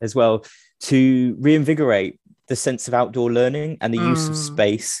curriculum is as well to reinvigorate the sense of outdoor learning and the use of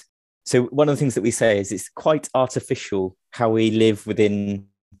space. So one of the things that we say is it's quite artificial how we live within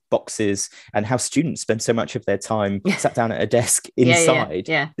boxes, and how students spend so much of their time sat down at a desk inside.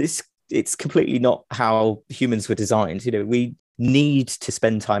 It's completely not how humans were designed. You know, we need to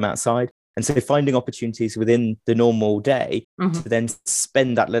spend time outside. And so finding opportunities within the normal day to then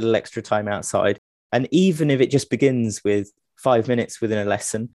spend that little extra time outside. And even if it just begins with 5 minutes within a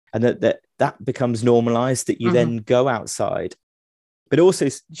lesson, and that becomes normalized, that you then go outside, but also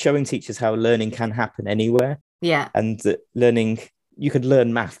showing teachers how learning can happen anywhere. And that learning, you could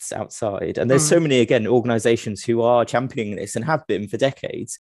learn maths outside. And there's so many, again, organizations who are championing this and have been for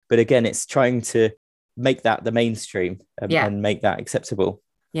decades. But again, it's trying to make that the mainstream and make that acceptable.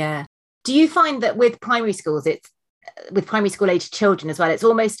 Do you find that with primary schools, it's with primary school age children as well,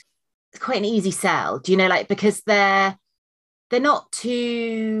 it's quite an easy sell? Do you know, like, because they're not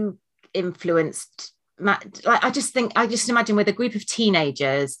too influenced. Like, I just imagine with a group of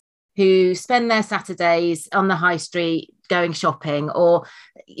teenagers who spend their Saturdays on the high street going shopping, or,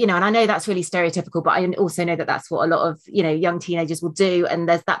 you know, and I know that's really stereotypical, but I also know that that's what a lot of, you know, young teenagers will do. And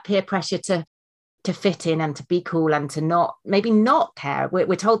there's that peer pressure to fit in and to be cool and to not care.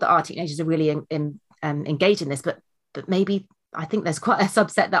 We're told that our teenagers are really engaged in this, but maybe I think there's quite a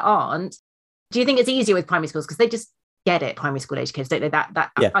subset that aren't. Do you think it's easier with primary schools because they just get it, primary school age kids, don't they?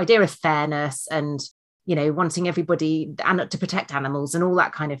 That idea of fairness and, you know, wanting everybody and to protect animals and all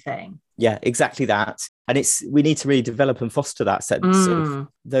that kind of thing. Yeah, exactly that. And we need to really develop and foster that sense of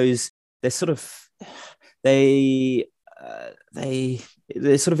those. They're sort of they're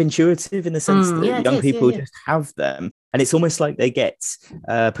sort of intuitive in the sense that young people just have them, and it's almost like they get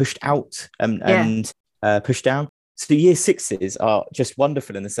pushed out and pushed down. So year sixes are just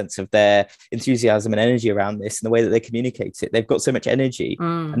wonderful in the sense of their enthusiasm and energy around this, and the way that they communicate it. They've got so much energy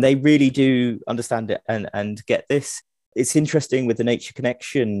and they really do understand it and get this. It's interesting with the nature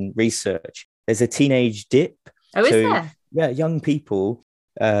connection research. There's a teenage dip. Oh, is there? Yeah, young people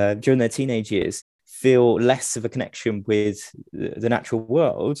during their teenage years feel less of a connection with the natural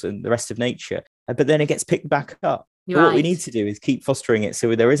world and the rest of nature, but then it gets picked back up. Right. What we need to do is keep fostering it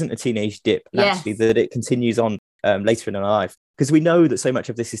so there isn't a teenage dip naturally, that it continues on later in our life, because we know that so much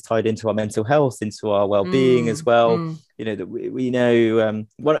of this is tied into our mental health, into our well-being as well. You know, that we know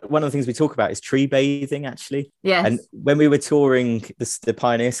one of the things we talk about is tree bathing, actually. And when we were touring the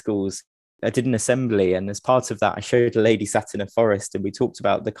pioneer schools, I did an assembly, and as part of that I showed a lady sat in a forest, and we talked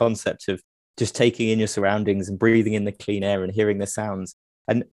about the concept of just taking in your surroundings and breathing in the clean air and hearing the sounds.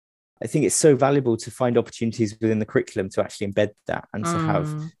 And I think it's so valuable to find opportunities within the curriculum to actually embed that and to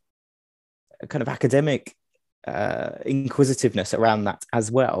have a kind of academic inquisitiveness around that, as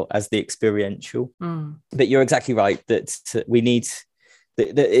well as the experiential. But you're exactly right that we need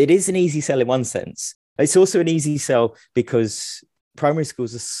that it is an easy sell in one sense. It's also an easy sell because primary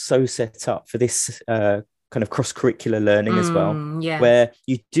schools are so set up for this kind of cross-curricular learning as well, where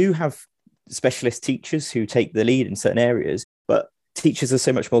you do have specialist teachers who take the lead in certain areas, but teachers are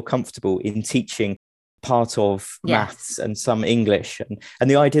so much more comfortable in teaching part of maths and some English, and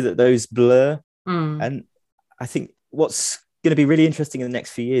the idea that those blur. And I think what's going to be really interesting in the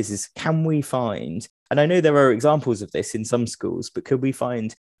next few years is, can we find, and I know there are examples of this in some schools, but could we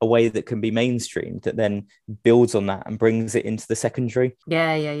find a way that can be mainstreamed that then builds on that and brings it into the secondary?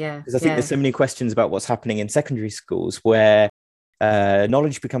 Because I think there's so many questions about what's happening in secondary schools where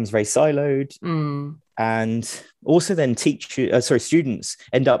knowledge becomes very siloed, and also then students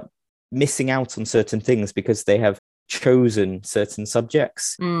end up missing out on certain things because they have chosen certain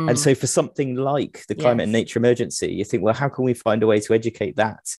subjects. And so for something like the climate and nature emergency, you think, well, how can we find a way to educate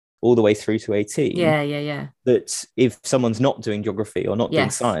that all the way through to 18? That if someone's not doing geography or not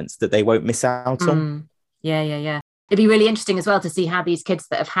doing science, that they won't miss out on. It'd be really interesting as well to see how these kids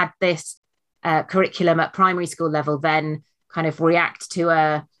that have had this curriculum at primary school level then kind of react to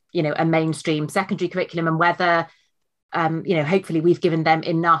a mainstream secondary curriculum, and whether hopefully we've given them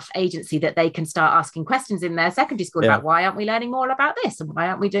enough agency that they can start asking questions in their secondary school about, why aren't we learning more about this, and why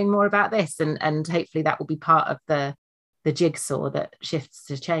aren't we doing more about this, and hopefully that will be part of the jigsaw that shifts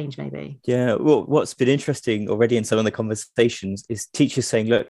to change, maybe. Well, what's been interesting already in some of the conversations is teachers saying,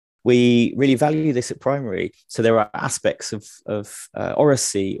 look, we really value this at primary, so there are aspects of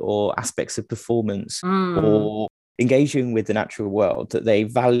oracy or aspects of performance or engaging with the natural world that they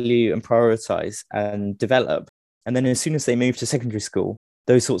value and prioritize and develop. And then as soon as they move to secondary school,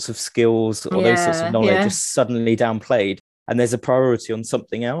 those sorts of skills or those sorts of knowledge are suddenly downplayed, and there's a priority on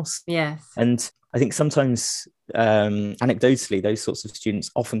something else. And I think sometimes anecdotally, those sorts of students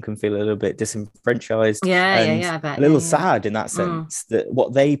often can feel a little bit disenfranchised and a little sad in that sense, that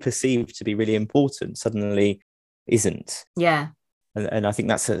what they perceive to be really important suddenly isn't. And I think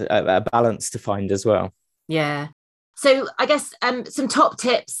that's a balance to find as well. So I guess some top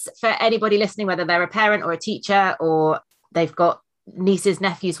tips for anybody listening, whether they're a parent or a teacher or they've got nieces,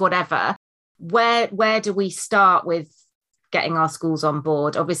 nephews, whatever. Where do we start with getting our schools on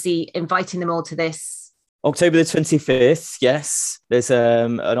board? Obviously, inviting them all to this. October the 25th, yes. There's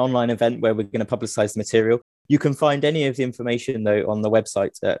an online event where we're going to publicise the material. You can find any of the information, though, on the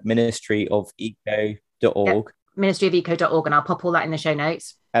website at ministryofeco.org. Ministryofeco.org, and I'll pop all that in the show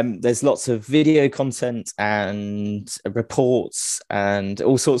notes. There's lots of video content and reports and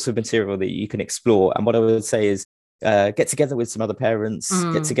all sorts of material that you can explore. And what I would say is get together with some other parents,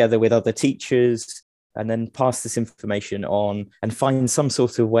 get together with other teachers, and then pass this information on and find some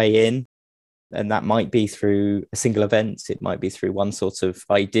sort of way in. And that might be through a single event. It might be through one sort of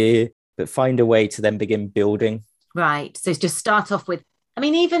idea, but find a way to then begin building. Right. So just start off with,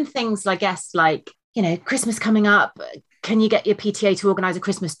 even things, I guess, like, Christmas coming up, can you get your PTA to organise a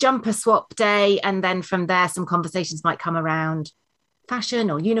Christmas jumper swap day? And then from there, some conversations might come around fashion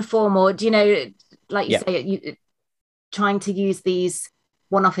or uniform, or, like you say, trying to use these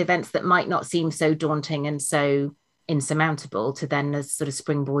one-off events that might not seem so daunting and so insurmountable to then as sort of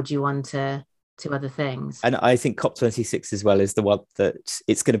springboard you on to other things. And I think COP26 as well is the one that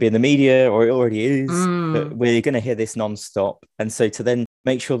it's going to be in the media, or it already is, but we're going to hear this non-stop. And so to then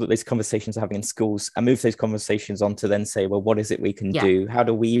make sure that those conversations are having in schools and move those conversations on to then say, well, what is it we can do? How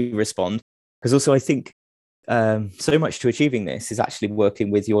do we respond? Because also I think so much to achieving this is actually working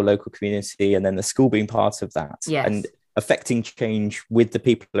with your local community and then the school being part of that. And affecting change with the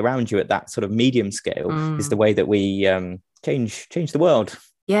people around you at that sort of medium scale is the way that we change the world.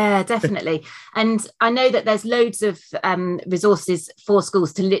 Yeah, definitely. And I know that there's loads of resources for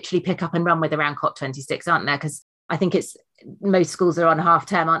schools to literally pick up and run with around COP26, aren't there? Because I think most schools are on half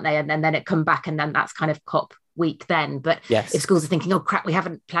term, aren't they? And then it come back, and then that's kind of COP week then. But if schools are thinking, oh crap, we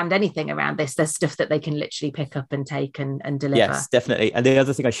haven't planned anything around this, there's stuff that they can literally pick up and take and deliver. Yes, definitely. And the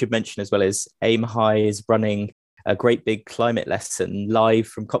other thing I should mention as well is Aim High is running a great big climate lesson live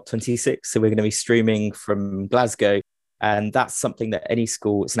from COP26. So we're going to be streaming from Glasgow. And that's something that any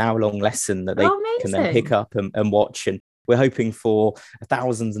school, it's an hour-long lesson that they can then pick up and watch. And we're hoping for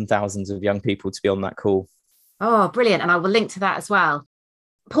thousands and thousands of young people to be on that call. Oh, brilliant. And I will link to that as well.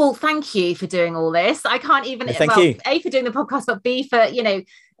 Paul, thank you for doing all this. I can't even, thank you. A, for doing the podcast, but B, for,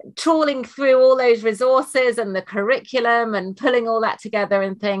 trawling through all those resources and the curriculum and pulling all that together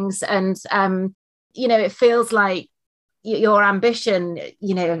and things. And, it feels like your ambition,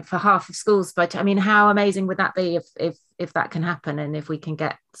 for half of schools, but how amazing would that be if that can happen, and if we can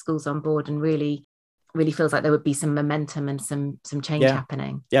get schools on board, and really feels like there would be some momentum and some change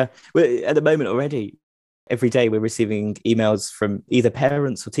happening. Yeah, well, at the moment already, every day we're receiving emails from either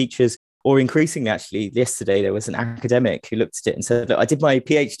parents or teachers, or increasingly, actually, yesterday there was an academic who looked at it and said, look, I did my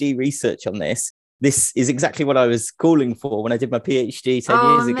PhD research on this, this is exactly what I was calling for when I did my PhD 10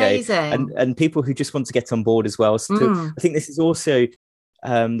 years ago. And people who just want to get on board as well. So I think this is also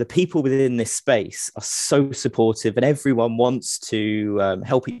the people within this space are so supportive, and everyone wants to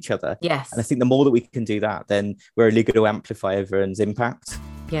help each other. Yes. And I think the more that we can do that, then we're really going to amplify everyone's impact.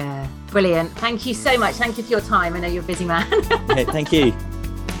 Yeah, brilliant. Thank you so much. Thank you for your time. I know you're a busy man. Hey, thank you.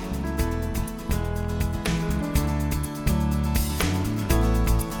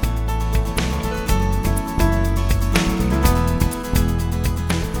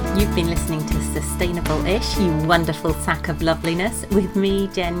 You've been listening to Sustainable-ish, you wonderful sack of loveliness, with me,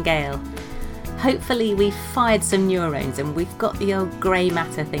 Jen Gale. Hopefully we've fired some neurons and we've got the old grey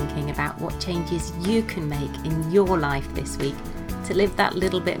matter thinking about what changes you can make in your life this week to live that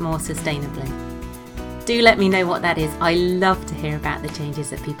little bit more sustainably. Do let me know what that is. I love to hear about the changes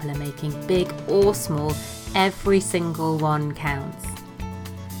that people are making, big or small. Every single one counts.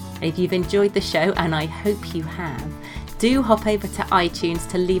 If you've enjoyed the show, and I hope you have, do hop over to iTunes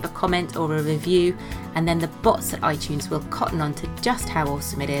to leave a comment or a review, and then the bots at iTunes will cotton on to just how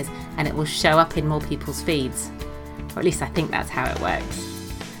awesome it is, and it will show up in more people's feeds. Or at least I think that's how it works.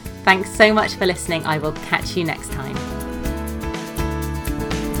 Thanks so much for listening. I will catch you next time.